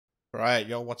Right,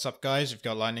 yo, what's up guys? You've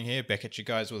got Lightning here, back at you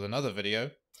guys with another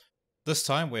video. This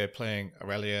time we're playing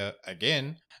IRELIA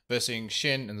again, versus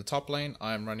Shen in the top lane.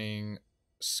 I'm running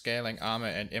scaling armor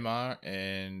and MR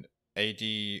and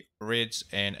AD reds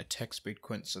and attack speed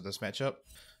Quints in this matchup.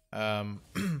 I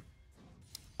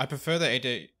prefer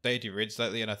the AD reds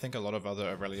lately, and I think a lot of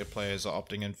other IRELIA players are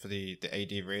opting in for the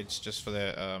AD reds just for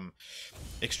their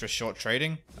extra short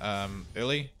trading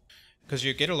early. Because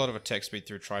you get a lot of attack speed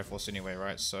through Triforce anyway,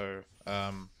 right? So,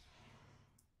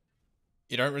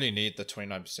 you don't really need the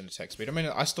 29% attack speed. I mean,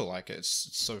 I still like it. It's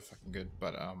so fucking good.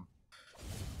 But,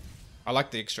 I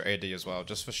like the extra AD as well,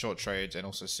 just for short trades and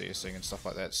also CSing and stuff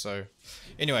like that. So,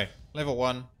 anyway, level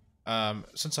 1.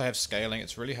 Since I have scaling,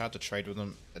 it's really hard to trade with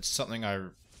them. It's something I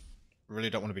really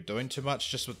don't want to be doing too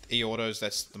much. Just with E-autos,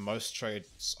 that's the most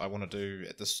trades I want to do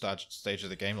at this stage of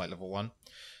the game, like level 1.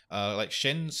 Like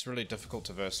Shen's really difficult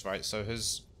to verse, right? So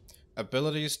his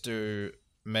abilities do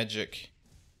magic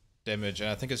damage, and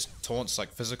I think his taunts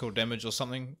like physical damage or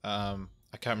something. I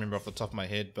can't remember off the top of my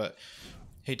head, but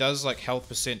he does like health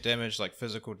percent damage, like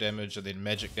physical damage, and then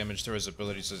magic damage through his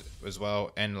abilities as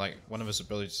well. And like one of his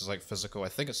abilities is like physical. I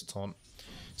think it's a taunt.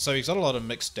 So he's got a lot of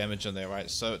mixed damage in there,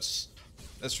 right? So it's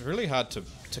really hard to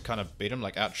kind of beat him,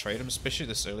 like out trade him, especially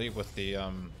this early with the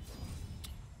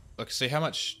Look, see how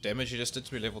much damage you just did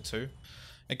to me level 2?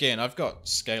 Again, I've got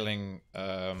scaling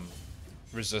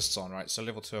resists on, right? So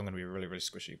level 2 I'm going to be really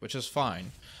squishy, which is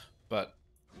fine. But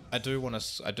I do want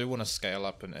to scale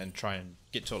up and try and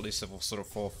get to at least level sort of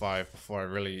 4 or 5 before I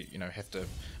really, you know, have to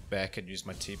back and use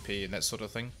my TP and that sort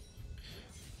of thing.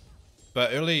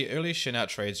 But early Shen out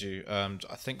trades you. I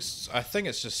think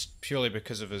it's just purely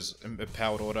because of his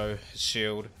empowered auto, his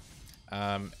shield.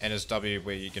 And his W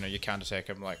where you know you can't attack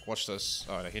him. Like watch this.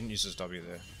 Oh no, he didn't use his W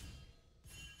there.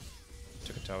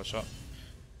 Took a tower shot.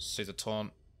 See the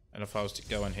taunt. And if I was to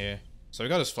go in here, so we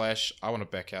got his flash. I want to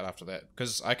back out after that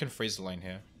because I can freeze the lane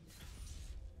here.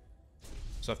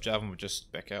 So if Jarvan would just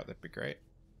back out, that'd be great.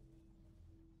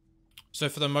 So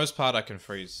for the most part, I can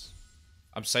freeze.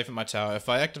 I'm safe at my tower. If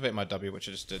I activate my W, which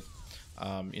I just did,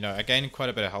 you know, I gain quite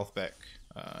a bit of health back.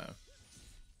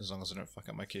 As long as I don't fuck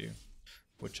up my Q.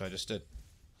 Which I just did.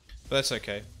 But that's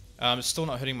okay. It's still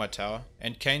not hitting my tower.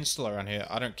 And Kane's still around here.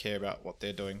 I don't care about what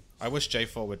they're doing. I wish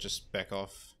J4 would just back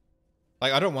off.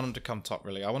 Like, I don't want him to come top,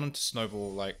 really. I want him to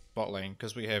snowball, like, bot lane.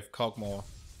 Because we have Cogmore.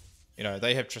 You know,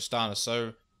 they have Tristana.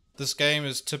 So, this game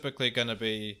is typically going to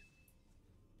be...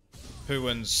 Who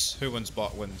wins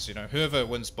bot wins, you know. Whoever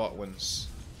wins bot wins.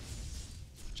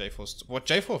 J4... What,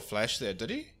 J4 flashed there, did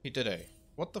he? He did, eh?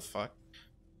 What the fuck?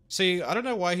 See, I don't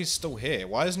know why he's still here.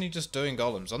 Why isn't he just doing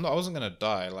golems? I wasn't gonna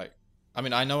die. Like, I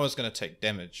mean, I know I was gonna take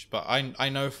damage, but I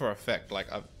know for a fact, like,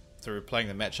 through playing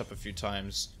the matchup a few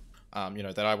times, you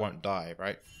know, that I won't die,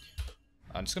 right?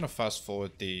 I'm just gonna fast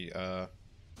forward the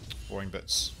boring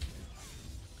bits,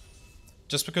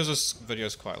 just because this video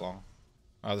is quite long.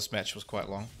 This match was quite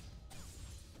long.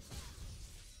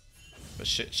 But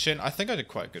Shen, I think I did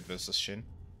quite good versus Shen.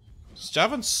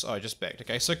 Jarvan's... Oh, I just backed.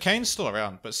 Okay, so Kane's still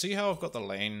around, but see how I've got the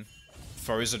lane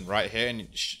frozen right here, and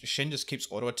Shen just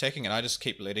keeps auto-attacking, and I just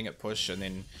keep letting it push, and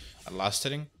then last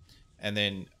hitting, and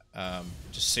then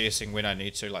just CSing when I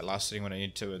need to, like last hitting when I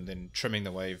need to, and then trimming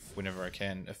the wave whenever I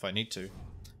can, if I need to.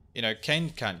 You know, Kane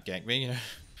can't gank me, you know.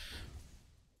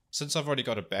 Since I've already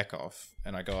got a back off,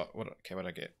 and I got... what'd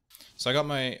I get? So I got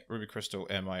my Ruby Crystal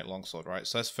and my Longsword, right?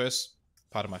 So that's first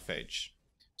part of my phage.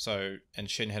 So, and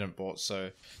Shen hadn't bought, so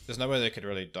there's no way they could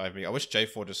really dive me. I wish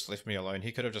J4 just left me alone.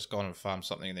 He could have just gone and farmed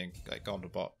something and then like gone to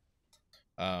bot.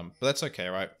 But that's okay,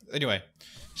 right? Anyway,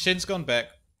 Shen's gone back.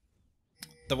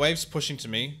 The wave's pushing to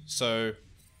me, so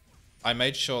I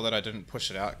made sure that I didn't push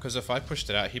it out, because if I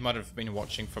pushed it out, he might have been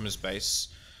watching from his base,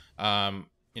 you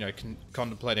know,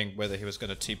 contemplating whether he was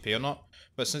going to TP or not.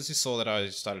 But since he saw that I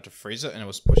started to freeze it and it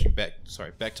was pushing back,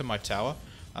 back to my tower,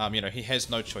 you know, he has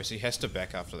no choice. He has to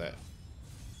back after that.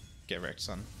 Get wrecked,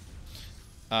 son.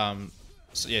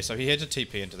 So yeah, so he had to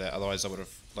TP into that, otherwise I would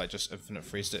have like just infinite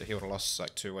freezed it. He would have lost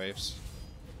like 2 waves.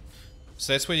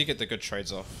 So that's where you get the good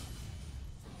trades off.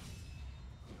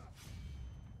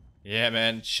 Yeah,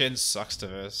 man, Shen sucks to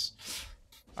verse.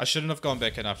 I shouldn't have gone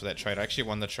back in after that trade. I actually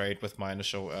won the trade with my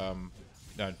initial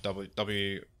you know,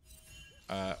 W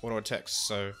auto attacks,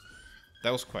 so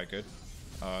that was quite good.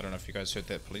 I don't know if you guys heard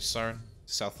that police siren,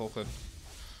 South Auckland.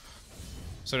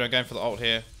 So I'm going for the ult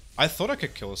here. I thought I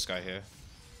could kill this guy here.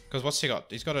 Because what's he got?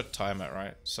 He's got a timer,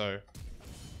 right? So...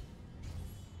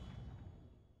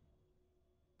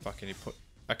 Fucking he put...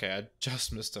 Okay, I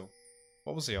just missed him.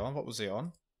 What was he on? What was he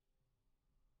on?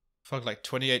 Fuck, like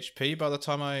 20 HP by the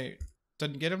time I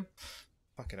didn't get him?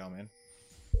 Fucking hell, man.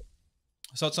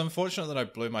 So it's unfortunate that I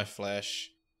blew my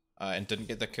flash and didn't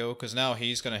get the kill, because now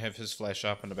he's going to have his flash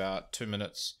up in about 2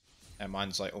 minutes, and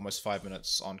mine's like almost 5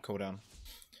 minutes on cooldown.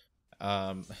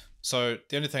 So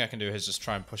the only thing I can do is just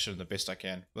try and push it the best I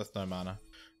can with no mana,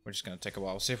 which is going to take a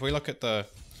while. So if we look at the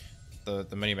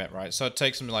minimap, right, so it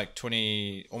takes him like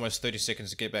 20, almost 30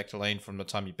 seconds to get back to lane from the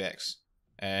time he backs.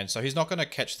 And so he's not going to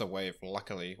catch the wave,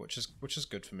 luckily, which is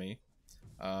good for me.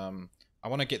 I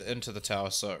want to get into the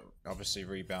tower so it obviously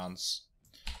rebounds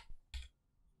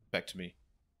back to me,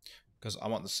 because I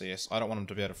want the CS. I don't want him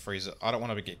to be able to freeze it. I don't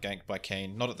want him to get ganked by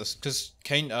Kane. Not at this, because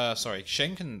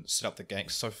Shen can set up the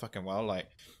ganks so fucking well. Like,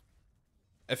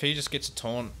 if he just gets a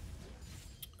taunt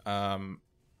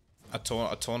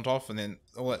off, and then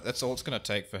that's all it's gonna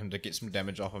take for him to get some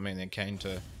damage off of me, and then Kane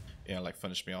to, you know, like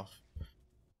finish me off.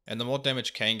 And the more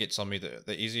damage Kane gets on me,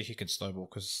 the easier he can snowball,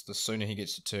 because the sooner he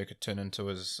gets to turn into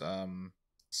his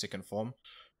second form,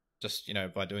 just, you know,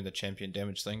 by doing the champion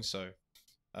damage thing. So,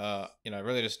 you know, I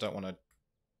really just don't want to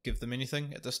give them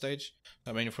anything at this stage.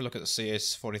 I mean, if we look at the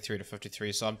CS, 43 to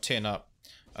 53, so I'm 10 up.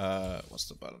 What's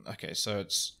the button? Okay, so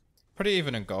it's pretty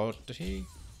even in gold.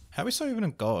 How are we so even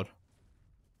in gold?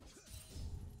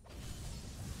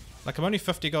 Like, I'm only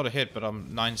 50 gold ahead, but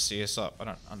I'm 9 CS up. I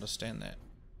don't understand that.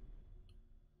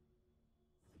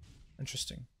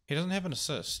 Interesting. He doesn't have an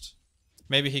assist.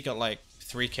 Maybe he got like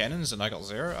 3 cannons and I got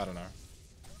 0? I don't know.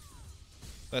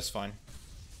 That's fine.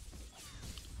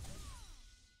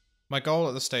 My goal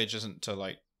at this stage isn't to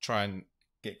like try and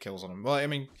get kills on him. Well, I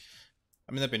mean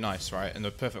that'd be nice, right? In the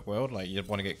perfect world, like, you'd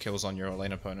want to get kills on your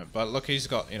lane opponent. But look, he's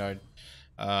got, you know,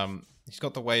 he's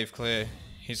got the wave clear.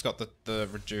 He's got the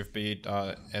rejuve bead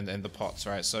and the pots,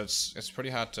 right? So it's pretty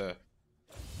hard to.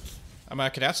 I mean, I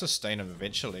could out-sustain him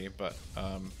eventually, but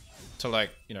to,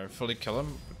 like, you know, fully kill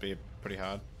him would be pretty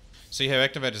hard. See how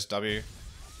activate his W.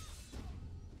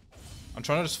 I'm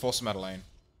trying to just force him out of lane.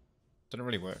 Didn't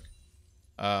really work.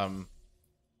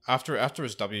 After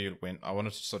his W went, I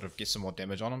wanted to sort of get some more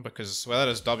damage on him, because without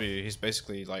his W, he's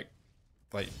basically like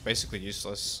basically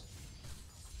useless.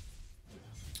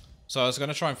 So I was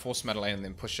gonna try and force him out of lane and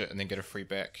then push it and then get a free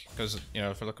back, because, you know,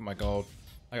 if I look at my gold,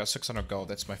 I got 600 gold.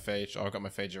 That's my phage. Oh, I got my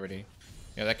phage already.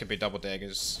 Yeah, that could be double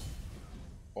daggers,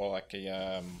 or like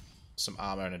a some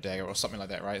armor and a dagger or something like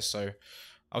that, right? So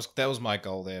that was my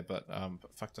goal there, but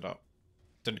fucked it up.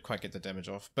 Didn't quite get the damage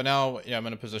off. But now, yeah, I'm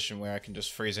in a position where I can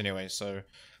just freeze anyway, so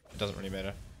it doesn't really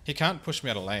matter. He can't push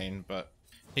me out of lane, but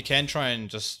he can try and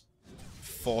just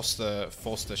force the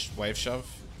wave shove,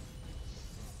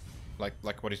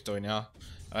 like what he's doing now.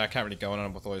 I can't really go on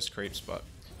him with all his creeps, but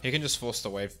he can just force the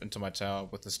wave into my tower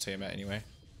with his Tiamat anyway,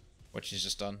 which he's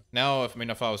just done. Now,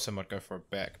 if I was him, I'd go for a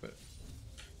back, but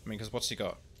I mean, because what's he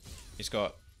got? He's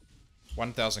got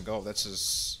 1,000 gold. That's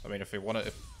his. I mean, if he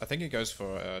wanted, I think he goes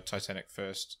for Titanic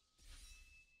first.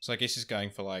 So I guess he's going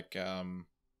for like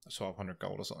 1,200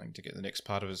 gold or something to get the next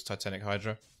part of his Titanic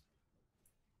Hydra.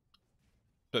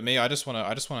 But me, I just want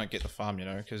to get the farm, you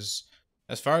know, because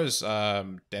as far as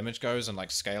damage goes and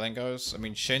like scaling goes, I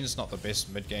mean, Shen's not the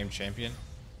best mid-game champion.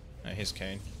 Here's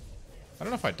Kane. I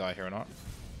don't know if I die here or not.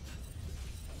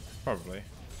 Probably.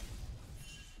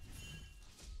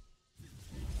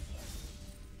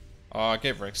 Oh, I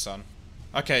gave Rex son.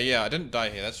 Okay, yeah, I didn't die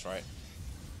here, that's right.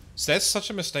 So that's such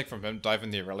a mistake from him,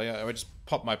 diving the Aurelia. I would just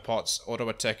pop my pots,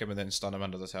 auto-attack him, and then stun him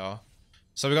under the tower.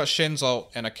 So we got Shen's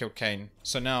ult, and I killed Kane.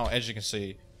 So now, as you can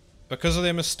see, because of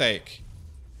their mistake,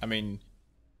 I mean,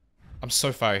 I'm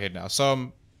so far ahead now. So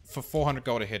I'm for 400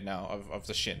 gold ahead now of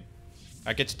the Shen.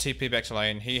 I get to TP back to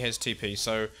lane, he has TP,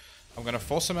 so I'm going to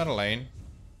force him out of lane.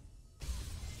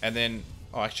 And then,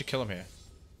 oh, I actually kill him here.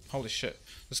 Holy shit.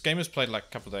 This game was played like a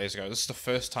couple of days ago. This is the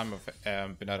first time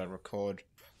I've been able to record,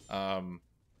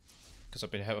 because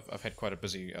I've had quite a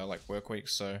busy like work week,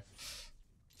 so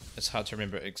it's hard to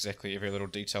remember exactly every little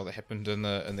detail that happened in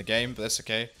the game, but that's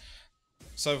okay.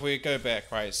 So if we go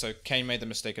back, right, so Kane made the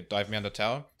mistake of diving under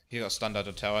tower. He got stunned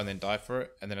under tower and then died for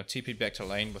it, and then I TP'd back to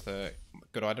lane with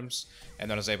good items, and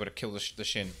then I was able to kill the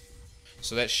Shen.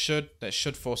 So that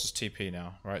should force his TP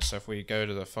now, right? So if we go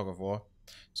to the Fog of War,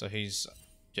 so he's,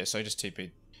 yeah, so he just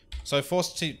TP'd. So I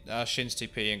forced Shen's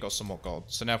TP and got some more gold.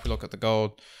 So now if we look at the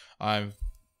gold, I'm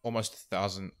almost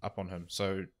 1,000 up on him.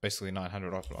 So basically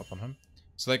 900 up on him.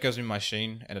 So that gives me my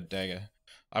Shen and a dagger.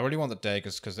 I really want the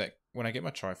daggers because that when I get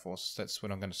my Triforce, that's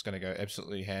when I'm just going to go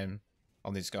absolutely ham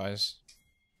on these guys.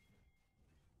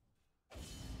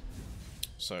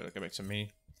 So go back to me.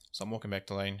 So I'm walking back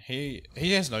to lane. He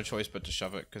has no choice but to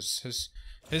shove it because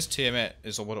his Tiamat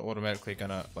is automatically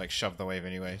gonna like shove the wave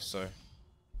anyway. So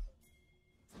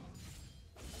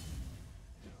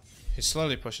He's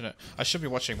slowly pushing it. I should be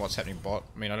watching what's happening bot.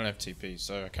 I mean, I don't have TP,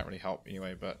 so I can't really help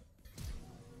anyway, but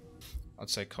I'd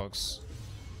say Cog's...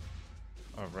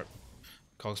 Oh, rip.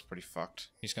 Cog's pretty fucked.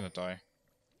 He's gonna die.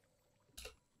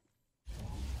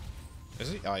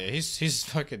 Is he? Oh yeah, he's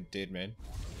fucking dead, man.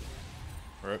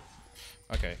 Rip.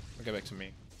 Okay, I'll go back to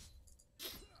me.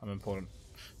 I'm important.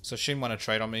 So Shen won a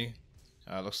trade on me,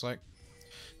 looks like.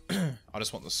 I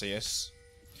just want the CS.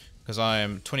 Because I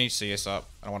am 20 CS up,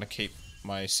 and I want to keep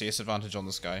my CS advantage on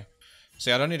this guy.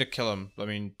 See, I don't need to kill him. I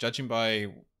mean, judging by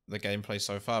the gameplay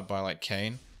so far, by like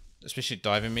Kane, especially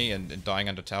diving me and dying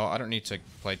under tower, I don't need to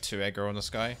play too aggro on this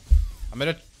guy. I'm at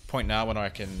a point now when I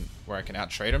can out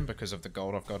trade him because of the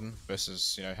gold I've gotten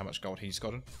versus, you know, how much gold he's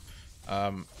gotten.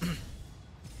 And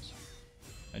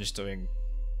just doing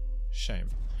shame.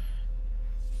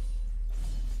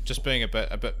 Just being a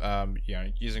bit, you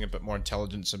know, using a bit more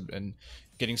intelligence and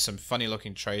getting some funny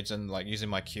looking trades in, like using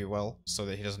my Q well so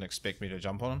that he doesn't expect me to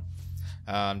jump on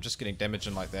him. Just getting damage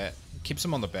in like that keeps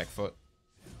him on the back foot.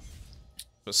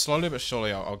 But slowly but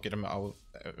surely I'll get him. I'll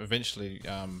eventually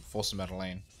force him out of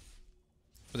lane.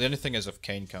 But the only thing is, if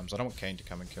Kane comes, I don't want Kane to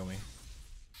come and kill me.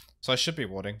 So I should be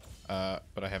warding,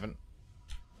 but I haven't.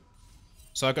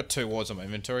 So I've got 2 wards on my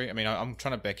inventory. I mean, I'm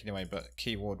trying to back anyway, but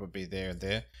key ward would be there and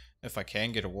there. If I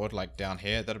can get a ward like down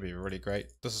here, that'd be really great.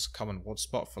 This is a common ward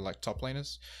spot for like top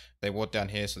laners. They ward down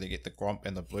here so they get the Gromp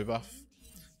and the blue buff.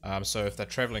 So if they're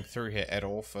traveling through here at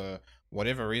all for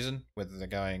whatever reason, whether they're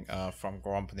going from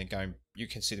Gromp and then going, you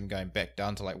can see them going back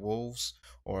down to like wolves,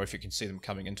 or if you can see them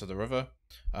coming into the river,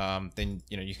 then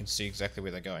you know you can see exactly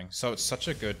where they're going. So it's such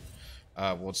a good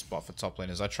ward spot for top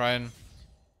laners. I try and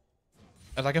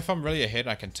like if I'm really ahead,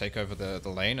 I can take over the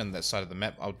lane and that side of the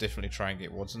map. I'll definitely try and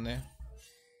get wards in there.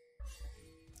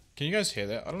 Can you guys hear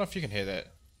that? I don't know if you can hear that.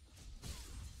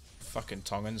 Fucking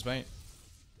Tongans, mate.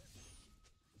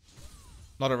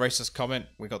 Not a racist comment.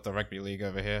 We got the rugby league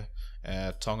over here.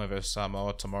 Tonga versus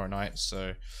Samoa tomorrow night.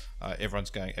 So everyone's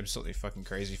going absolutely fucking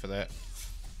crazy for that.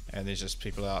 And there's just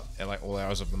people out at like all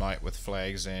hours of the night with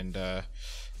flags and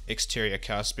exterior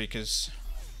car speakers.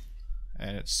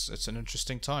 And it's an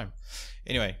interesting time.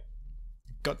 Anyway,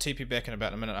 got TP back in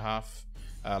about a minute and a half.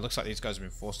 Looks like these guys have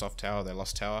been forced off tower. They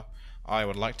lost tower. I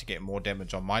would like to get more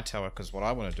damage on my tower because what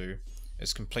I want to do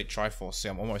is complete Triforce. See,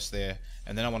 I'm almost there,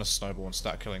 and then I want to snowball and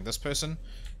start killing this person.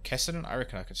 Cassidy, I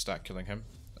reckon I could start killing him.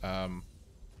 I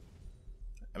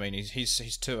mean, he's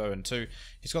 2-0-2.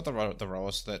 He's got the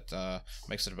rolls that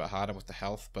makes it a bit harder with the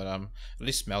health, but at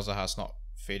least Malzahar's not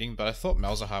feeding. But I thought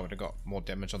Malzahar would have got more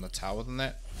damage on the tower than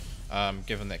that,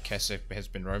 given that Cassidy has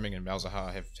been roaming and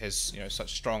Malzahar has you know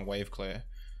such strong wave clear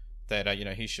that you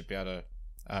know he should be able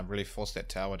to really force that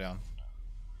tower down.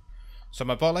 So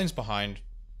my bot lane's behind.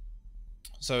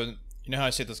 So you know how I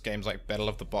said this game's like battle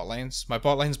of the bot lanes? My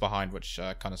bot lane's behind, which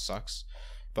kind of sucks.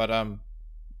 But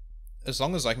as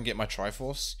long as I can get my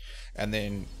Triforce and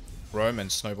then roam and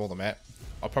snowball the map,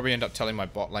 I'll probably end up telling my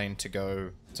bot lane to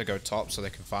go top so they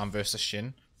can farm versus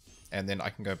Shen, and then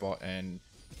I can go bot and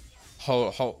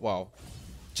well,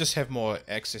 just have more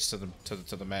access to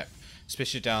the map,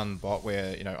 especially down bot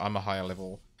where you know I'm a higher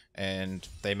level and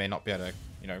they may not be able to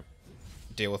you know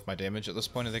deal with my damage at this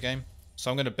point of the game.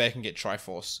 So I'm going to back and get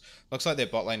Triforce. Looks like their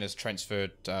bot lane has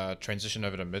transitioned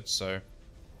over to mid, so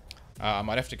I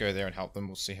might have to go there and help them.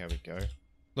 We'll see how we go.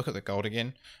 Look at the gold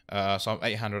again. So I'm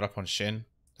 800 up on Shen.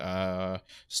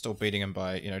 Still beating him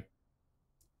by, you know,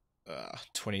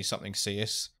 20 something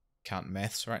CS. Can't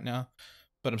maths right now.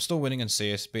 But I'm still winning in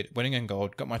CS, winning in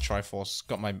gold. Got my Triforce,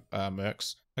 got my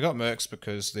Mercs. I got Mercs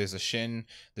because there's a Shen,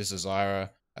 there's a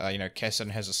Zyra. You know,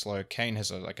 Cassidy has a slow, Kane has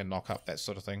like a knock up, that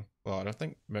sort of thing. Well, I don't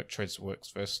think Merc trades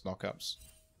works versus knockups.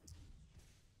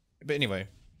 But anyway,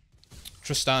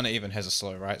 Tristana even has a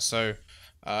slow, right? So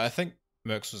I think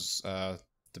Mercs was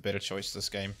the better choice this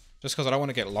game. Just because I don't want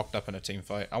to get locked up in a team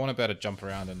fight. I want to be able to jump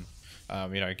around and,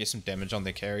 you know, get some damage on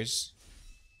their carries.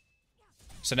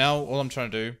 So now all I'm trying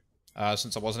to do,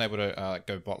 since I wasn't able to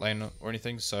go bot lane or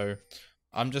anything, so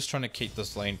I'm just trying to keep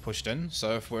this lane pushed in.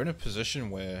 So if we're in a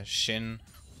position where Shen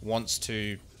wants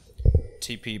to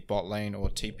TP bot lane or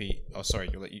TP, oh sorry,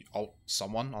 you let you ult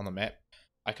someone on the map,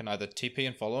 I can either TP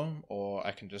and follow him, or I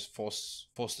can just force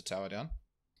the tower down.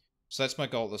 So that's my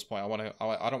goal at this point.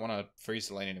 I don't want to freeze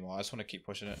the lane anymore. I just want to keep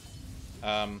pushing it.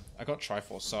 I got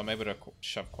Triforce, so I'm able to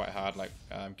shove quite hard, like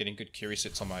getting good Curie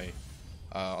sets on my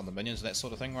on the minions and that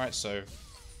sort of thing, right? So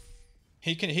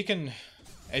he can,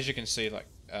 as you can see, like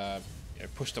you know,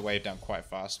 push the wave down quite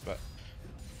fast, but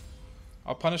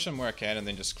I'll punish him where I can and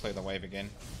then just clear the wave again.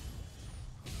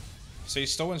 So he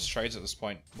still wins trades at this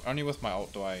point. Only with my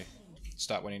ult do I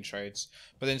start winning trades.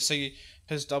 But then see,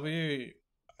 his W,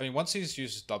 I mean, once he's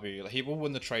used his W, he will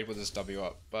win the trade with his W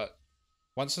up, but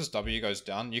once his W goes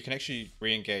down, you can actually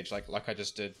re-engage like I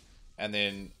just did, and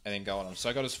then go on him. So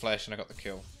I got his flash and I got the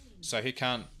kill. So he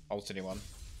can't ult anyone.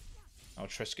 Oh,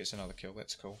 Trish gets another kill.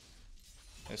 That's cool.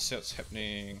 Let's see what's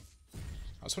happening.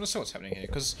 I just want to see what's happening here,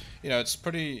 because, you know, it's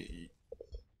pretty...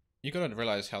 You gotta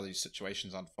realize how these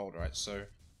situations unfold, right? So,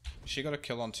 she got a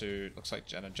kill onto, looks like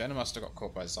Jenna. Jenna must have got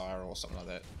caught by Zyra or something like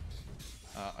that.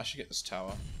 I should get this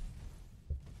tower.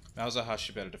 Malzahar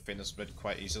should be able to defend this mid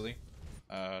quite easily.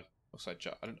 Looks like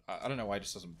I don't know why he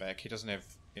just doesn't back. He doesn't have,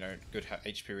 you know, good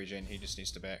HP regen. He just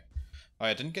needs to back. Oh,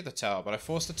 I didn't get the tower, but I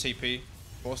forced the TP,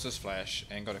 forced his flash,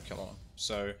 and got a kill on him.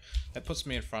 So that puts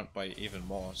me in front by even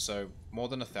more. So more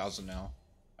than 1,000 now.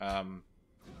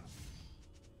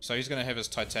 So he's gonna have his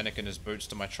Titanic and his boots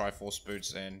to my Triforce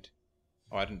boots, and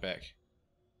oh, I didn't back.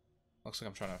 Looks like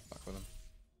I'm trying to fuck with him.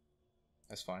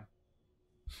 That's fine.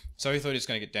 So he thought he was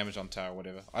gonna get damage on tower or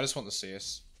whatever. I just want the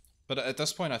CS. But at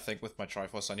this point, I think with my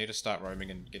Triforce, I need to start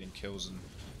roaming and getting kills and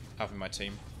helping my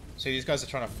team. See, these guys are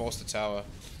trying to force the tower,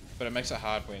 but it makes it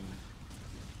hard when...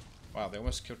 Wow, they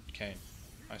almost killed Kane.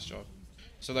 Nice job.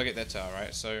 So they'll get that tower,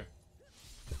 right? So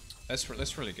that's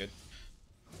really good.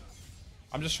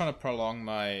 I'm just trying to prolong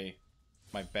my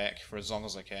back for as long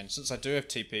as I can. Since I do have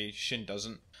TP, Shen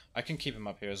doesn't. I can keep him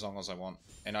up here as long as I want.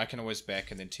 And I can always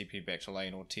back and then TP back to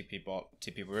lane or TP bot,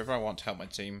 TP wherever I want to help my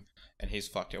team. And he's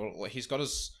fucked it. Well, he's got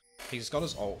his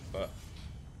ult, but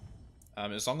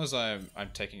as long as I'm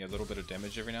taking a little bit of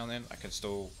damage every now and then, I can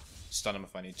still stun him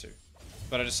if I need to.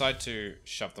 But I decide to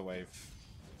shove the wave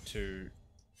to,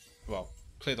 well,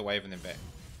 clear the wave and then back.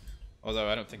 Although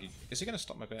I don't think is he going to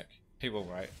stop my back? He will,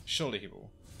 right? Surely he will.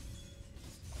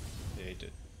 Yeah, he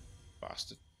did.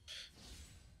 Bastard.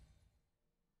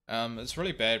 It's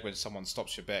really bad when someone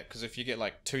stops your back, because if you get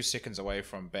like 2 seconds away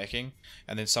from backing,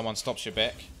 and then someone stops your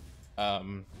back,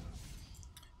 you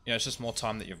know, it's just more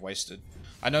time that you've wasted.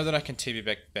 I know that I can TP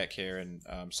back here and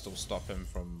still stop him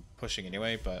from pushing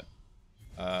anyway, but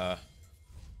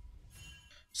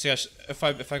see, if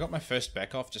I got my first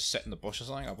back off, just sat in the bush or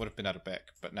something, I would have been out of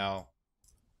back. But now,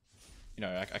 you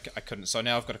know, I couldn't. So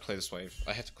now I've got to clear this wave.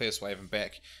 I have to clear this wave and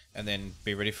back, and then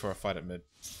be ready for a fight at mid.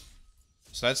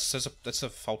 So that's a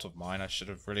fault of mine. I should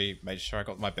have really made sure I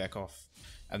got my back off,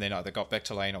 and then either got back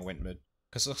to lane or went mid.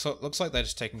 Because it looks like they're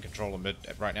just taking control of mid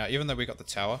right now. Even though we got the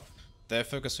tower, they're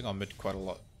focusing on mid quite a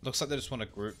lot. Looks like they just want to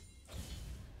group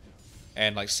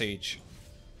and like siege.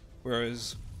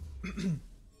 Whereas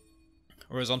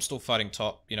I'm still fighting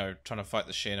top, you know, trying to fight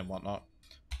the Shen and whatnot,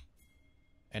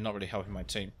 and not really helping my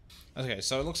team. Okay,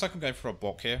 so it looks like I'm going for a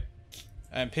block here,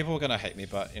 and people are gonna hate me,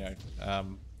 but you know,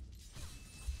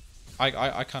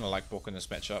 I kind of like Bork in this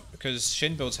matchup because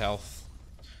Shen builds health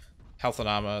and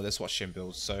armor. That's what Shen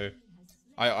builds. So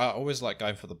I always like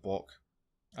going for the Bork.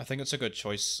 I think it's a good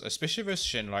choice, especially versus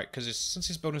Shen, right? Because since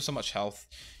he's building so much health,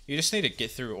 you just need to get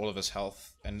through all of his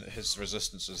health and his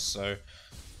resistances. So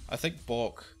I think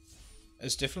Bork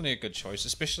is definitely a good choice,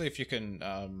 especially if you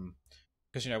can,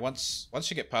 because you know, once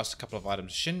you get past a couple of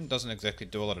items, Shen doesn't exactly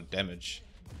do a lot of damage.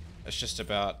 It's just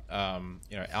about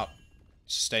you know, out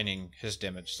sustaining his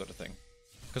damage sort of thing.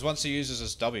 Because once he uses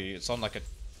his W, it's on like I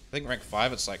think rank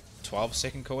 5, it's like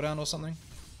 12-second cooldown or something.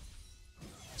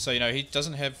 So you know, he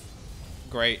doesn't have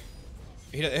great,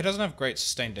 he doesn't have great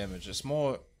sustained damage. It's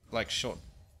more like short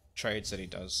trades that he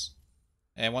does.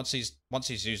 And once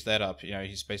he's used that up, you know,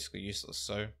 he's basically useless.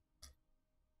 So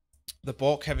the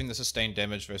Bork having the sustained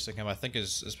damage versus him, I think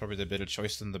is probably the better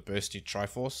choice than the bursty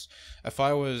Triforce. If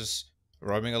I was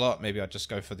roaming a lot, maybe I'd just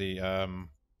go for the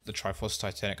Triforce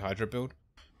Titanic Hydra build.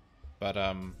 But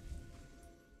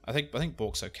I think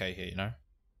Bork's okay here, you know.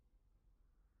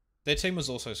 Their team was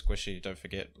also squishy, don't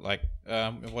forget. Like,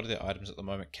 what are their items at the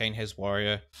moment? Kane has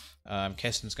Warrior.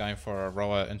 Keston's going for a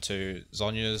Roa into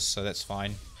Zonya's, so that's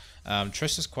fine.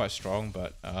 Triss is quite strong,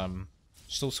 but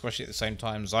still squishy at the same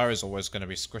time. Zyra's always going to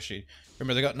be squishy.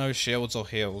 Remember, they got no shields or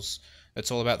heals. It's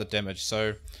all about the damage.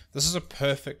 So this is a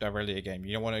perfect IRELIA game.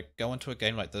 You don't want to go into a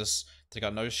game like this. They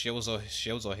got no shields or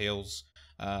heals.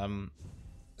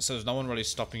 So there's no one really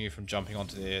stopping you from jumping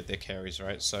onto their carries,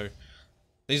 right? So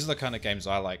these are the kind of games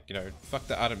I like. You know, fuck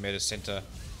the out of meta center.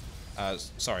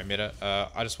 Sorry, meta.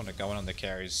 I just want to go in on the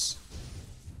carries.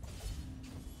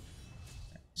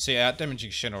 See, out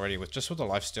damaging Shen already with the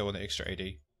lifesteal and the extra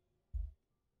AD.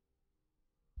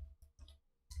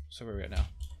 So where are we at now?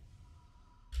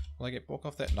 Will I get Bork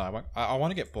off that? No, I won't. I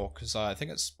want to get Bork because I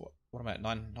think it's what am I at?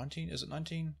 19? Is it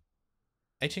 19?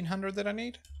 1800 that I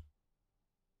need?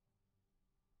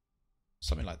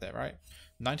 Something like that, right?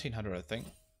 1900, I think.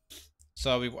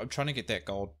 So I'm trying to get that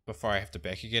gold before I have to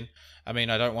back again. I mean,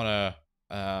 I don't want to.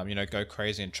 you know, go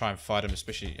crazy and try and fight him.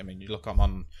 Especially, I mean, you look,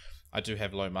 I do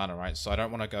have low mana, right? So I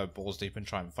don't want to go balls deep and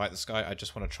try and fight this guy. I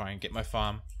just want to try and get my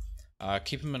farm,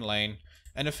 keep him in lane,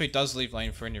 and if he does leave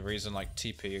lane for any reason, like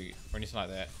TP or anything like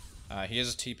that, he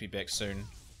has a TP back soon.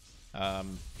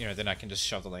 You know, then I can just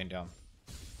shove the lane down.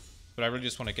 But I really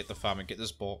just want to get the farm and get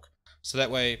this balk, so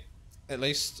that way, at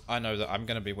least I know that I'm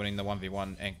going to be winning the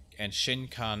 1v1, and Shen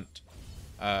can't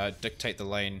dictate the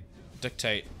lane,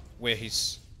 dictate where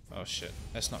he's... Oh shit,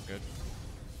 that's not good.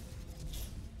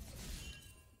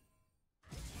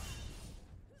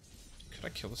 Could I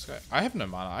kill this guy? I have no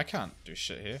mana, I can't do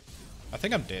shit here. I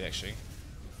think I'm dead actually.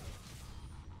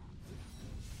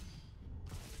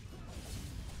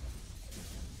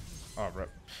 Oh, rip.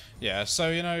 Yeah, so,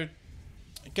 you know,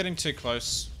 getting too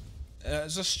close.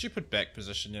 It's a stupid back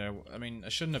position, you know. I mean, I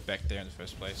shouldn't have backed there in the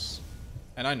first place.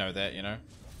 And I know that, you know.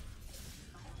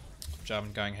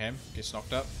 Jarvan going ham, gets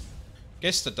knocked up.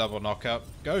 Gets the double knockup.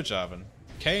 Go Jarvan.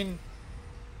 Kayn.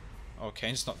 Oh,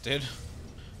 Kayn's not dead.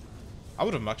 I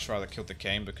would have much rather killed the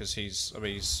Kayn because he's... I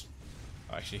mean, he's...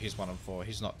 Actually, he's 1-4.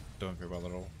 He's not doing very well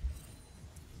at all.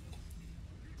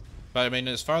 But I mean,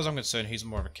 as far as I'm concerned, he's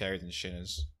more of a carry than Shen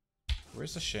is.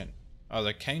 Where's the Shen? Oh,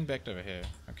 the Kayn backed over here.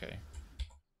 Okay.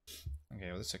 Okay,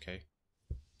 well that's okay.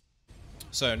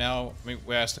 So now, I mean,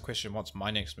 we asked the question, what's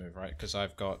my next move, right? Because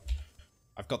I've got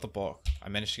the bot. I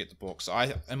managed to get the balk.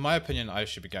 So in my opinion, I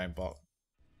should be going bot.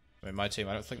 I mean, my team,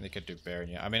 I don't think they could do Baron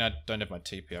yet. I mean, I don't have my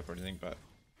TP up or anything, but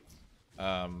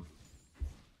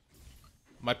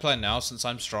my plan now, since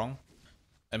I'm strong,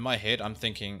 in my head, I'm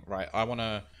thinking, right, I want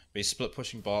to be split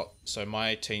pushing bot, so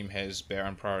my team has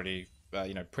Baron priority,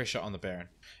 you know, pressure on the Baron,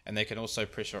 and they can also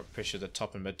pressure the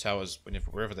top and mid towers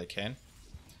wherever they can.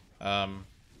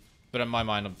 But in my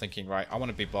mind, I'm thinking, right, I want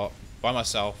to be bot by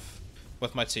myself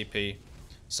with my TP,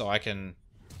 so I can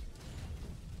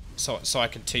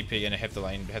TP and have the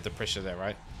lane, have the pressure there,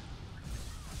 right?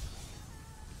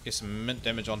 Get some mint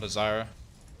damage onto Zyra.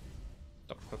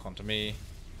 Double click onto me.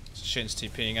 So Shen's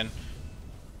TPing in.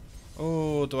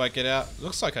 Oh, do I get out?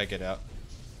 Looks like I get out.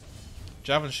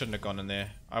 Jarvan shouldn't have gone in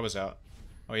there. I was out.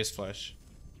 Oh, here's Flash.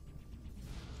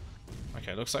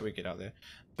 Okay, looks like we get out there.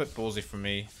 Bit ballsy from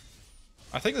me.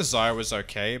 I think the Zyra was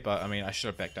okay, but I mean, I should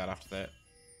have backed out after that.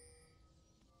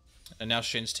 And now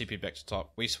Shen's TP back to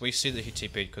top. We see that he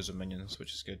TP'd because of minions,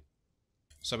 which is good.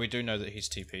 So we do know that he's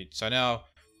TP'd. So now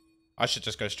I should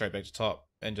just go straight back to top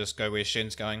and just go where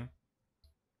Shen's going.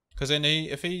 Because then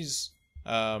if he's...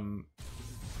 Oh.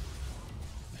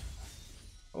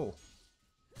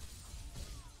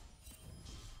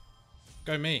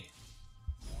 Go me.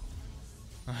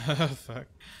 Fuck.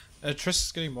 Triss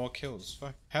is getting more kills.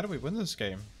 Fuck. How do we win this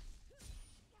game?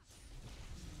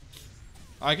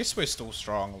 I guess we're still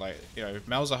strong. Like, you know,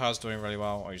 Malzahar's doing really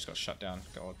well. Oh, he's got shut down.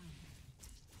 God.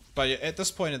 But yeah, at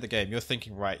this point in the game, you're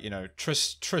thinking, right, you know,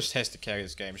 Triss has to carry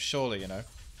this game. Surely, you know.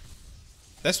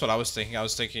 That's what I was thinking. I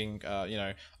was thinking, you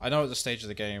know, I know at the stage of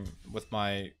the game with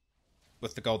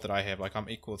the gold that I have, like I'm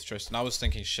equal with Triss, and I was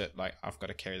thinking, shit, like I've got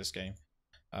to carry this game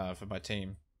for my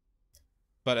team.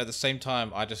 But at the same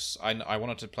time, I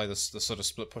wanted to play this sort of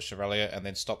split push IRELIA and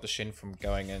then stop the Shen from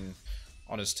going in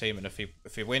on his team. And if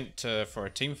he went for a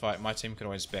team fight, my team could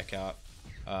always back out.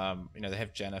 You know, they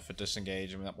have Janna for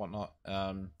disengage and whatnot.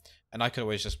 And I could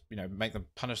always just, you know,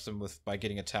 punish them by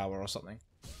getting a tower or something.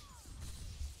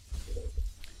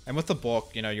 And with the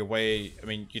Bork, you know, I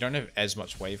mean, you don't have as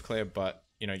much wave clear, but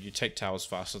you know, you take towers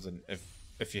faster than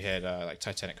if you had like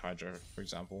Titanic Hydra, for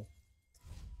example.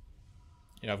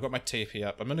 You know, I've got my TP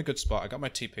up. I'm in a good spot. I got my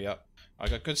TP up. I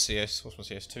got good CS. What's my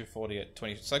CS? 240 at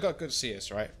 20. So I got good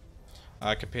CS, right?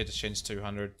 Compared to Shen's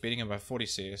 200, beating him by 40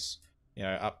 CS. You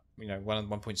know, up. You know,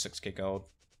 1.6k gold.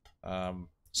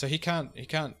 So he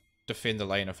can't defend the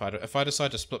lane if I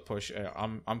decide to split push.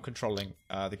 I'm controlling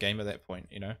the game at that point.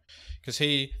 You know, because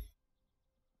he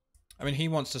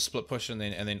wants to split push and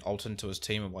then ult into his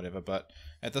team and whatever. But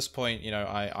at this point, you know,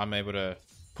 I'm able to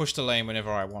push the lane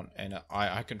whenever I want, and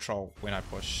I control when I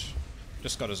push.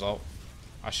 Just got his ult.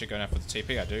 I should go now for the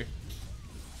TP. I do.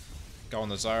 Go on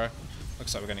the Zyra.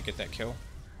 Looks like we're going to get that kill.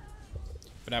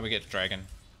 But now we get Dragon.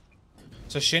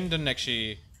 So Shen didn't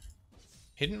actually...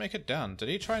 He didn't make it down. Did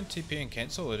he try and TP and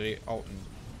cancel, or did he ult and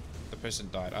the person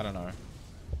died? I don't know.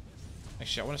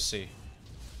 Actually, I want to see.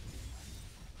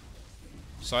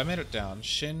 So I made it down.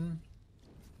 Shen...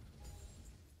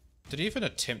 Did he even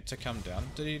attempt to come down?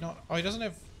 Did he not? Oh, he doesn't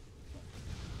have...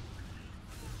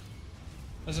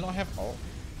 Does he not have ult?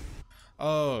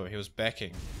 Oh, he was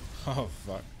backing. Oh,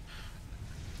 fuck.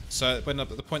 So, when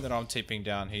at the point that I'm TPing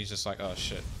down, he's just like, oh,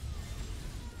 shit.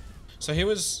 So he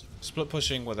was split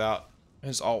pushing without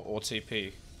his ult or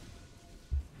TP.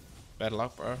 Bad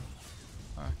luck, bro.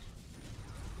 Alright,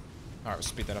 we'll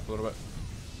speed that up a little bit.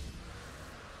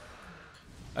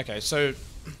 Okay, so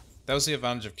that was the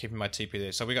advantage of keeping my TP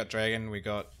there. So we got Dragon, we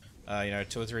got, you know,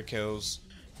 2 or 3 kills,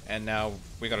 and now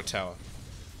we got a tower.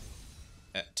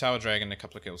 Tower, Dragon, a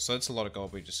couple of kills. So that's a lot of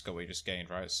gold we just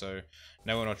gained, right? So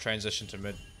now we're going to transition to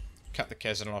mid, cut the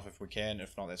Khazad off if we can.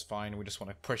 If not, that's fine. We just want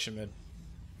to pressure mid.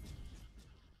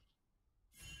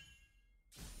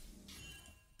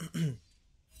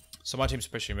 So my team's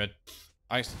pushing mid.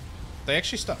 They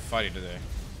actually start fighting today.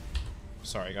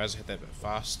 Sorry guys, I hit that a bit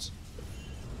fast.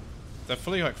 They're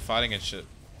fully like fighting and shit.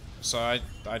 So I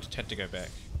just had to go back.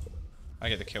 I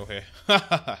get the kill here.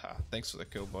 Thanks for the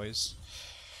kill, boys.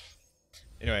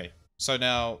 Anyway, so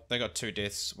now they got 2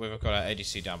 deaths. We've got our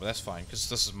ADC down, but that's fine because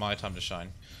this is my time to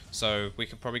shine. So we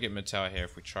could probably get mid tower here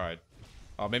if we tried.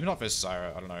 Oh, maybe not versus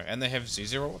Zyra, I don't know. And they have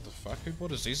Z0. What the fuck? Who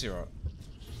bought a Z0?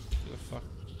 Who the fuck?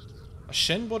 A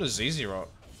Shen bought a Z0.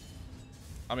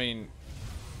 I mean,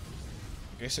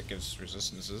 I guess it gives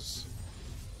resistances.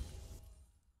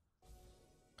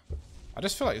 I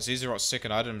just feel like Z0's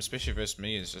second item, especially versus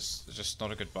me, is just not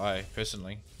a good buy,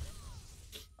 personally.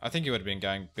 I think he would have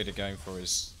been better going for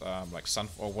his like Sun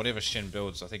or whatever Shen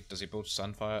builds. I think, does he build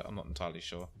Sunfire? I'm not entirely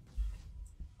sure.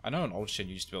 I know an old Shen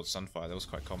used to build Sunfire. That was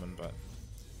quite common, but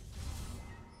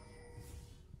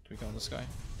do we go on this guy?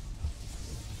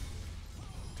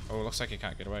 Oh, it looks like he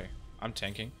can't get away. I'm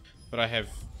tanking, but I'm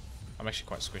actually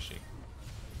quite squishy.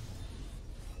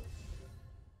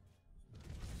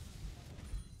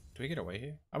 Do we get away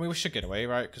here? I mean, we should get away,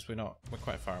 right? Because we're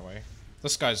quite far away.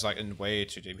 This guy's like in way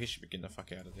too deep. He should be getting the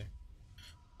fuck out of there.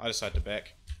 I decided to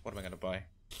back. What am I going to buy?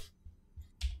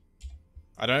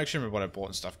 I don't actually remember what I bought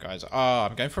and stuff, guys. Ah,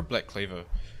 I'm going for a Black Cleaver.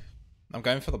 I'm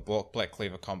going for the Bork Black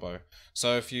Cleaver combo.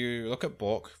 So if you look at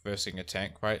Bork versus a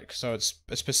tank, right? So it's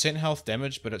percent health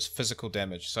damage, but it's physical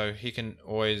damage. So he can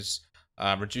always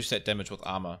reduce that damage with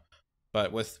armor.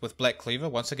 But with Black Cleaver,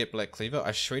 once I get Black Cleaver,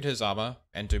 I shred his armor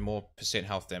and do more percent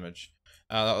health damage.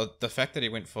 The fact that he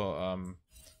went for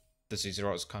the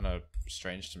Z0 is kind of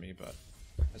strange to me, but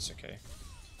that's okay.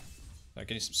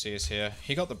 Getting some CS here.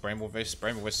 He got the Bramble Vest.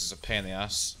 Bramble Vest is a pain in the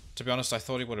ass. To be honest, I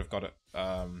thought he would have got it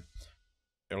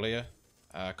earlier,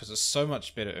 because it's so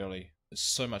much better early. It's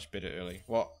so much better early.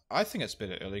 Well, I think it's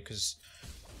better early because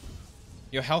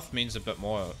your health means a bit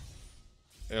more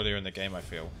earlier in the game, I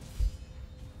feel.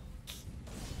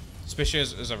 Especially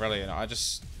as IRELIA,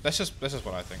 that's just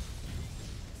what I think.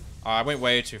 I went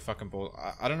way too fucking ball.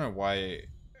 I don't know why.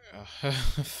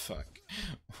 Fuck.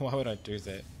 Why would I do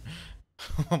that?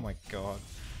 Oh my god.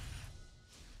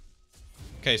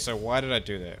 Okay, so why did I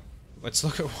do that? Let's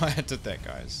look at why I did that,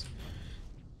 guys.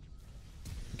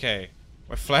 Okay,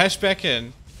 we flash back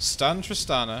in, stun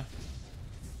Tristana.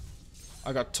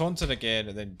 I got taunted again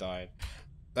and then died.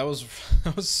 That was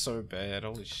so bad.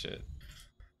 Holy shit.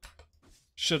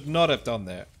 Should not have done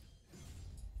that.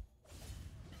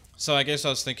 So I guess I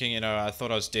was thinking, you know, I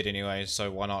thought I was dead anyway,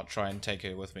 so why not try and take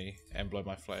her with me and blow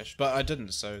my flash? But I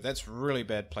didn't, so that's really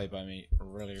bad play by me.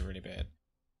 Really, really bad.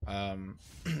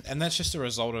 And that's just a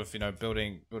result of, you know,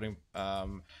 building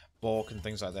bulk and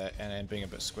things like that, and being a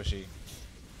bit squishy.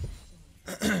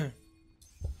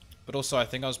 But also, I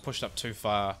think I was pushed up too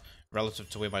far relative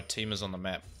to where my team is on the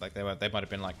map. Like they might have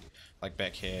been like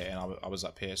back here, and I was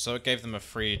up here, so it gave them a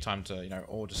free time to, you know,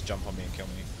 all just jump on me and kill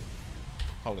me.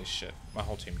 Holy shit, my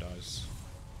whole team dies.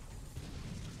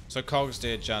 So Cog's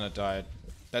dead, Janna died.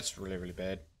 That's really, really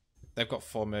bad. They've got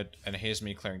 4 mid, and here's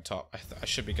me clearing top. I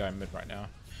should be going mid right now.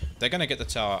 They're gonna get the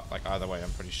tower, like, either way,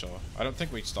 I'm pretty sure. I don't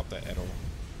think we'd stop that at all.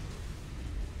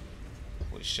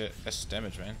 Holy shit, that's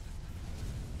damage, man.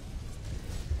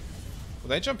 Were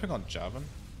they jumping on Jarvan?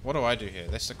 What do I do here?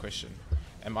 That's the question.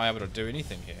 Am I able to do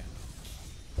anything here?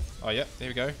 Oh, yep, there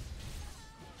we go.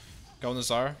 Go on the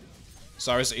Zyra.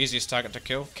 Zyra's the easiest target to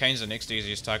kill. Kane's the next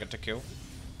easiest target to kill.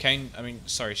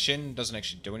 Shen doesn't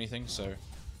actually do anything, so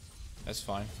that's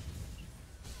fine.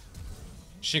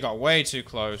 She got way too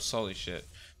close, holy shit.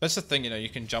 That's the thing, you know, you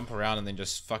can jump around and then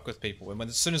just fuck with people. And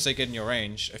as soon as they get in your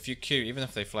range, if you Q, even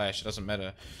if they flash, it doesn't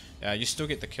matter. You still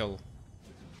get the kill.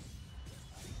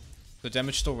 The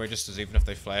damage still registers even if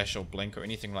they flash or blink or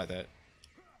anything like that.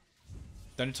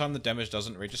 The only time the damage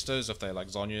doesn't register is if they like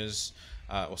Zhonya's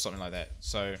or something like that.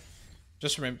 So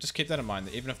just keep that in mind,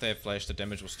 that even if they have flash, the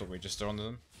damage will still register on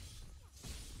them.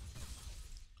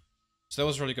 So that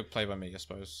was really good play by me, I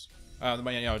suppose. You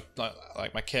know,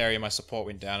 like my carry and my support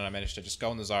went down, and I managed to just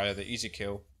go on the Zarya, the easy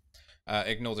kill,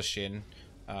 ignore the Shen.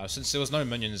 Since there was no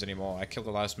minions anymore, I killed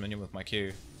the last minion with my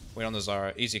Q, went on the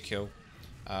Zarya, easy kill,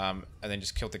 and then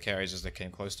just killed the carries as they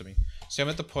came close to me. See, I'm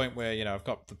at the point where, you know, I've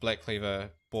got the Black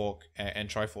Cleaver, Bork, and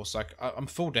Triforce. Like, I'm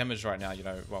full damage right now, you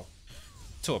know, well,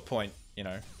 to a point, you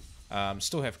know.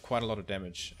 Still have quite a lot of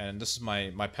damage, and this is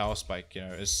my power spike, you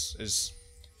know,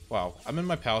 well, I'm in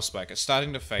my power spike. It's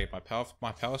starting to fade.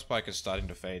 My power spike is starting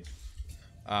to fade.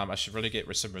 I should really get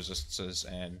some resistances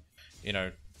and, you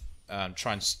know,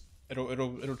 try and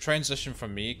it'll transition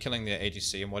from me killing their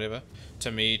ADC and whatever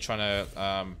to me trying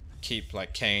to keep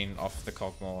like Kayn off the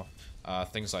Cogmore,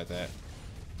 things like that.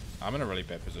 I'm in a really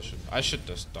bad position. I should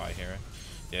just die here.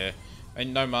 Yeah,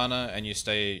 and no mana, and you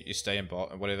stay in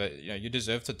bot and whatever. You know, you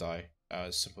deserve to die.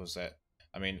 As simple as that.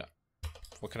 I mean,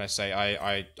 what can I say?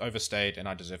 I overstayed and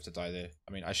I deserve to die there.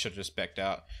 I mean, I should have just backed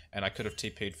out and I could have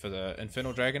TP'd for the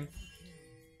Infernal Dragon.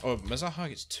 Oh, Mizaha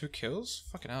gets 2 kills?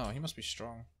 Fucking hell, he must be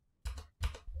strong.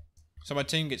 So my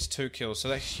team gets 2 kills, so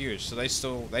that's huge. So they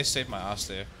saved my ass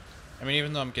there. I mean,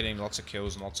 even though I'm getting lots of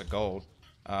kills and lots of gold,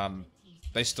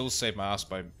 they still saved my ass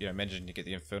by, you know, managing to get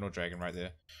the Infernal Dragon right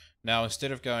there. Now,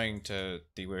 instead of going to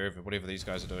the whatever these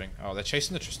guys are doing, oh, they're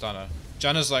chasing the Tristana.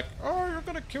 Janna's like, oh, you're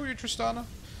gonna kill you, Tristana.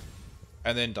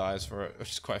 And then dies for it, which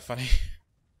is quite funny.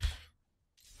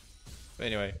 But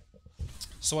anyway,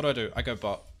 so what do? I go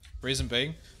bot. Reason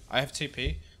being, I have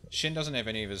TP. Shen doesn't have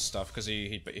any of his stuff because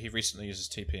he recently uses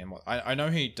TP and what. I know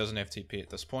he doesn't have TP at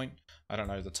this point. I don't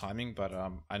know the timing, but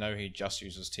I know he just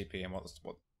uses TP and what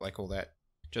like all that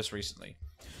just recently.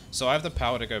 So I have the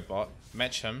power to go bot,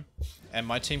 match him, and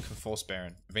my team can force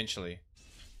Baron eventually.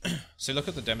 So look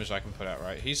at the damage I can put out,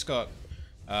 right? He's got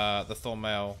the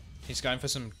Thornmail. He's going for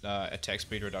some attack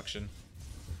speed reduction.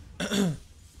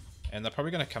 And they're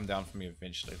probably going to come down for me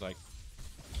eventually. Like,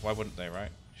 why wouldn't they,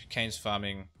 right? Kane's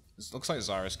farming. It looks like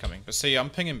Zyra's coming. But see, I'm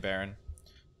pinging Baron.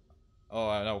 Oh,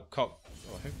 no, oh,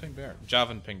 who pinged Baron?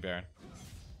 Jarvan pinged Baron.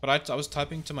 But I was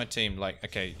typing to my team, like,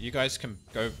 okay, you guys can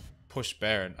go push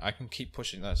Baron. I can keep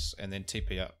pushing this and then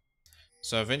TP up.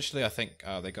 So eventually, I think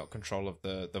they got control of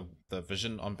the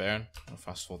vision on Baron. I'll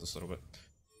fast forward this a little bit.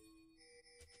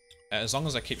 As long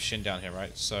as I keep Shen down here,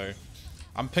 right? So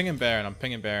I'm pinging Baron, I'm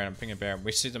pinging Baron, I'm pinging Baron.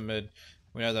 We see the mid.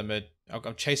 We know the mid.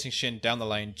 I'm chasing Shen down the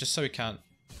lane just so he can't,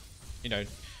 you know,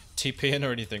 TP in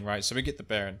or anything, right? So we get the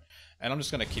Baron. And I'm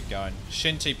just going to keep going.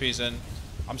 Shen TP's in.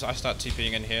 I start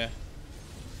TPing in here.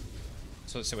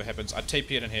 So let's see what happens. I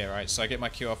TP it in here, right? So I get my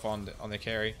Q off on the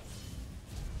carry.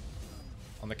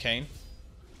 On the Kayn.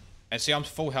 And see, I'm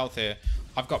full health here.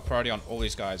 I've got priority on all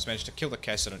these guys. Managed to kill the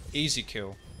Cassidy. Easy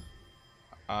kill.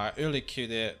 Early Q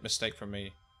there. Mistake from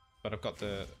me. But I've got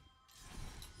the...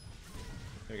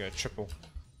 There we go. Triple.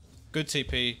 Good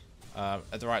TP.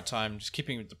 At the right time. Just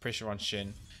keeping the pressure on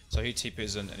Shen. So he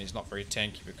TPs in and he's not very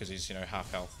tanky because he's, you know,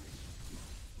 half health.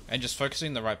 And just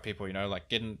focusing the right people, you know, like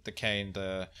getting the Kayn.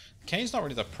 Kayn's not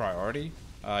really the priority.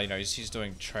 You know, he's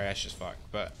doing trash as fuck.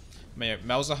 But, I mean,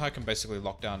 Malzahar can basically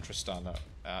lock down Tristana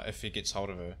if he gets hold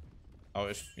of her. Oh,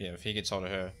 if he gets hold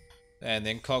of her. And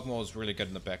then Cogmore is really good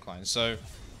in the backline. So,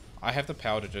 I have the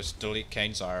power to just delete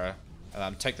Kayn, Zyra,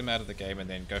 take them out of the game and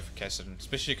then go for Cassidy.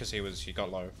 Especially because he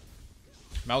got low.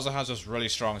 Malzahar's just really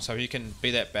strong, so he can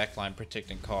be that backline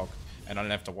protecting Cog, and I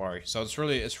don't have to worry. So it's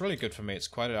really good for me. It's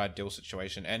quite an ideal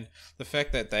situation, and the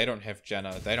fact that they don't have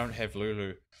Janna, they don't have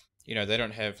Lulu, you know, they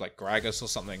don't have like Gragas or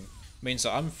something, means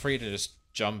that I'm free to just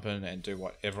jump in and do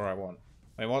whatever I want.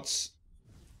 I mean, what's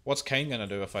Kayn gonna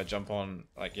do if I jump on,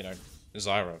 like, you know,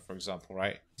 Zyra, for example,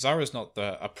 right? Zyra's not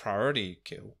a priority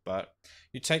kill, but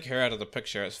you take her out of the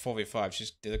picture, it's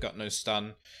 4v5. They've got no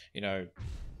stun, you know.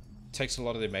 Takes a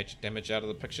lot of their magic damage out of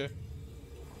the picture,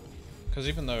 because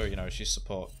even though, you know, she's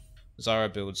support,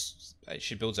 Zyra builds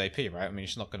AP, right? I mean,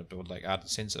 she's not going to build like Ardent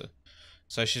Sensor,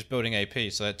 so she's building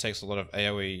AP, so that takes a lot of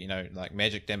AoE, you know, like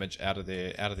magic damage out of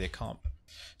their comp.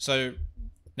 So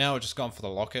now I've just gone for the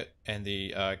Locket and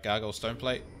the Gargoyle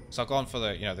Stoneplate. So I've gone for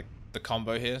the, you know, the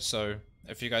combo here. So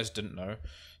if you guys didn't know,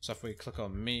 so if we click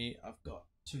on me, I've got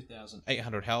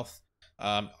 2,800 health.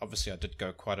 Obviously I did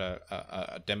go quite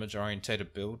a damage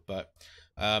orientated build, but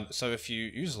so if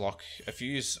you use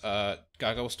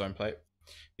Gargoyle Stoneplate,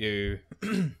 it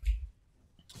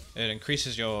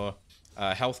increases your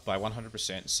health by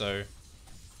 100%. So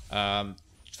from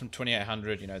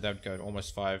 2,800, you know, that would go to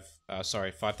almost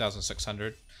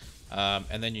 5,600,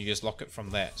 and then you just lock it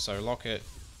from that. So lock it,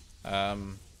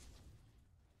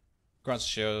 grants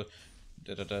shield,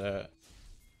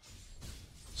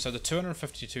 So the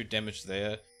 252 damage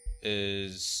there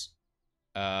is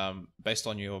based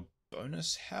on your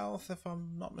bonus health, if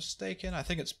I'm not mistaken. I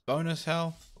think it's bonus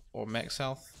health or max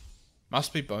health.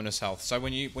 Must be bonus health. So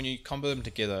when you combo them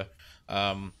together,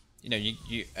 you know,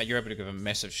 you're able to give a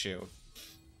massive shield.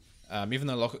 Even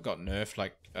though Locket got nerfed,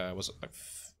 like, was it like,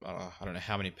 I don't know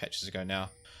how many patches ago now,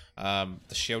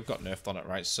 the shield got nerfed on it,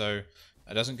 right? So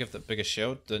it doesn't give the bigger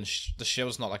shield. Then the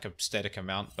shield's not like a static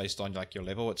amount based on like your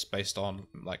level. It's based on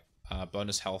like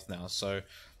bonus health now. So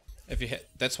if you hit,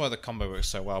 that's why the combo works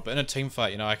so well. But in a team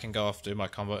fight, you know, I can go off do my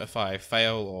combo. If I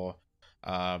fail, or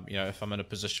you know, if I'm in a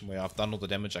position where I've done all the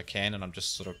damage I can and I'm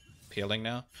just sort of peeling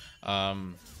now,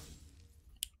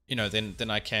 you know, then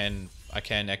I can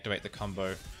activate the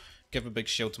combo, give a big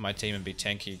shield to my team, and be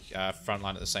tanky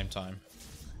frontline at the same time.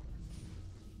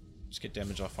 Just get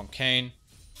damage off on Kane.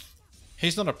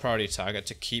 He's not a priority target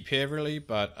to keep here really,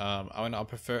 but I mean, I'll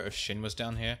prefer if Shen was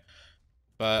down here.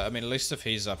 But I mean, at least if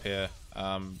he's up here,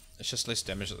 it's just less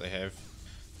damage that they have.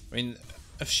 I mean,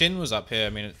 if Shen was up here, I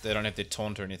mean, they don't have their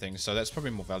taunt or anything, so that's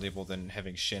probably more valuable than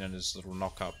having Shen in his little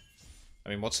knock up. I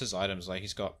mean, what's his items like?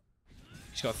 He's got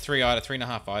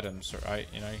 3.5 items, right?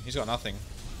 You know, he's got nothing.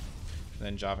 And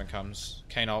then Jarvan comes.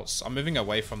 Kane ults. I'm moving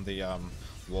away from the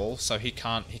wall, so he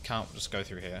can't just go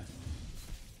through here.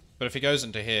 But if he goes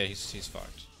into here, he's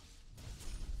fucked.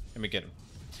 Let me get him.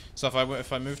 So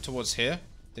if I move towards here,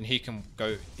 then he can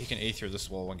E through this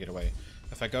wall and get away.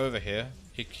 If I go over here,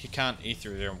 he can't E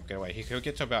through there and get away. He'll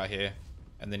get to about here,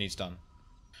 and then he's done.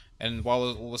 And while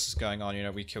all this is going on, you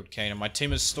know, we killed Kane, and my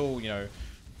team is still, you know,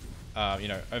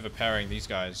 overpowering these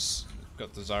guys.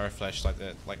 Got the Zyra flash like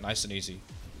that, like nice and easy.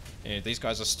 You know, these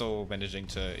guys are still managing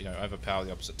to, you know, overpower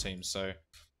the opposite team. So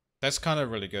that's kind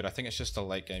of really good. I think it's just a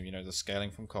late game, you know, the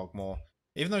scaling from Cogmore.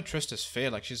 Even though Trist is fair,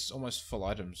 like she's almost full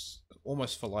items,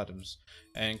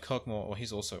 and Cogmore, well,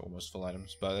 he's also almost full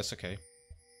items, but that's okay.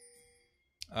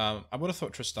 I would have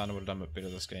thought Tristana would have done a bit better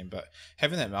this game, but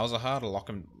having that Malzahar to lock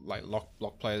him, like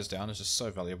lock players down is just so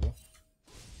valuable.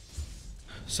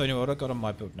 So anyway, what I got on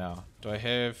my build now? Do I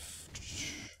have?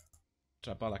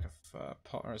 Did I buy like a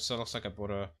pot? So it looks like I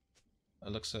bought a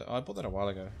elixir. Oh, I bought that a while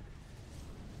ago.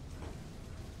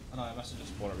 Oh, no, I must have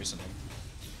just bought it recently.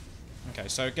 Okay,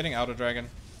 so getting Elder Dragon,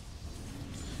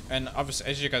 and obviously,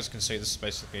 as you guys can see, this is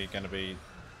basically going to be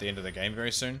the end of the game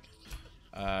very soon.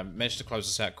 Managed to close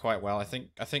this out quite well. I think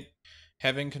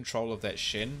having control of that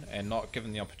Shen and not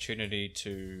given the opportunity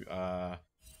to,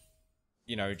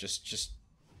 you know, just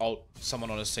ult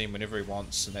someone on his team whenever he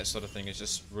wants and that sort of thing is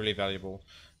just really valuable.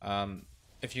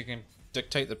 If you can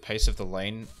dictate the pace of the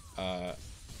lane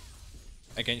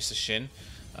against the Shen,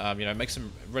 you know, it makes it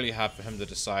really hard for him to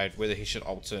decide whether he should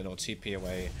ult in or TP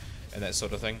away and that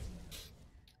sort of thing.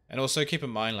 And also keep in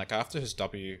mind, like after his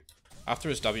W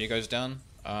goes down,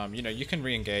 you know, you can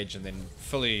re-engage and then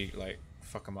fully like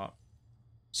fuck him up.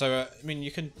 So I mean,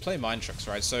 you can play mind tricks,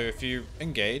 right? So if you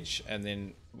engage and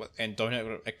then don't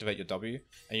activate your W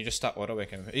and you just start autoing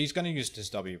him, he's going to use his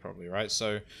W probably, right?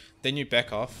 So then you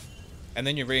back off and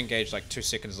then you re-engage like 2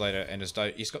 seconds later and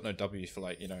he's got no W for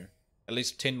like, you know, at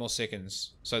least 10 more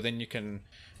seconds. So then you can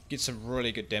get some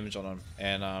really good damage on him,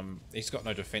 and he's got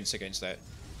no defense against that.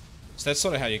 So that's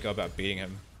sort of how you go about beating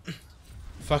him.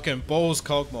 Fucking balls,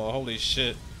 Cogmore, holy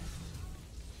shit.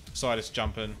 So I just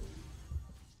jump in.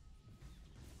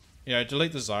 You know,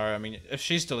 delete the Zyra. I mean, if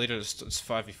she's deleted, it's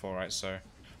 5v4, right? So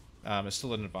it's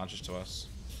still an advantage to us.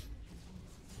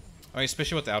 I mean,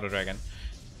 especially with the Elder Dragon.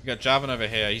 You got Jarvan over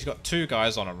here. He's got 2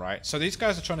 guys on him, right? So these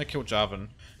guys are trying to kill Jarvan,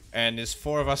 and there's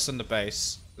 4 of us in the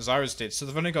base. Zyra's dead, so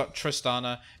they've only got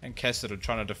Tristana and Cassidy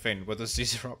trying to defend with a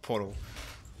Zizarot portal.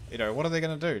 You know, what are they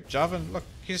going to do? Jarvan, look,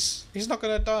 he's not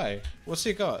going to die. What's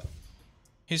he got?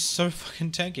 He's so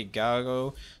fucking tanky.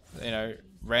 Gargoyle, you know,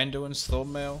 Randu and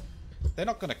Stormmail. They're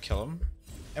not going to kill him.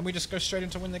 And we just go straight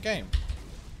into win the game.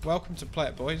 Welcome to play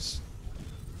it, boys.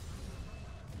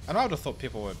 And I would have thought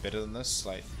people were better than this.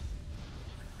 Like,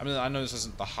 I mean, I know this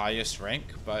isn't the highest rank,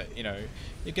 but, you know,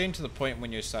 you're getting to the point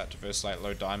when you start to verse, like,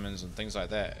 low diamonds and things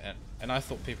like that. And I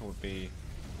thought people would be...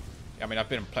 I mean, I've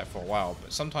been in plat for a while,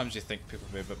 but sometimes you think people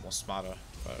would be a bit more smarter.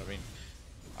 But, I mean,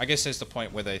 I guess there's the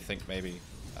point where they think maybe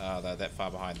they're that far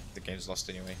behind. The game's lost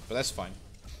anyway, but that's fine.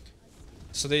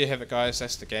 So there you have it, guys.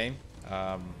 That's the game.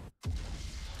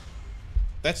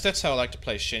 That's how I like to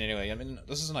play Shen anyway. I mean,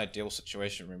 this is an ideal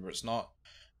situation. Remember, it's not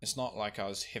like I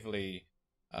was heavily...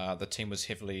 the team was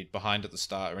heavily behind at the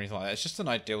start or anything like that. It's just an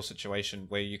ideal situation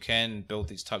where you can build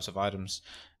these types of items.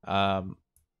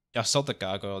 I sold the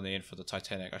Gargoyle in the end for the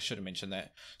Titanic. I should have mentioned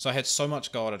that. So I had so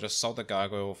much gold, I just sold the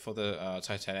Gargoyle for the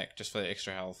Titanic, just for the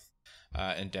extra health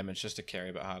and damage, just to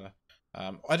carry a bit harder.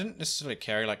 I didn't necessarily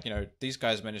carry, like, you know, these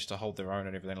guys managed to hold their own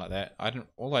and everything like that.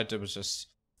 All I did was just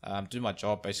do my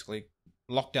job, basically.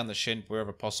 Lock down the Shen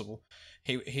wherever possible.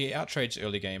 He out-trades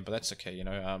early game, but that's okay, you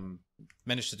know.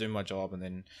 Managed to do my job and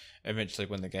then eventually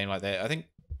win the game like that. I think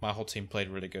my whole team played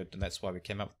really good, and that's why we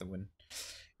came up with the win.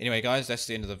 Anyway, guys, that's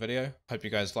the end of the video. Hope you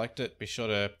guys liked it. Be sure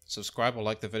to subscribe or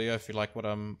like the video if you like what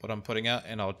I'm putting out,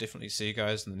 and I'll definitely see you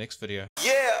guys in the next video.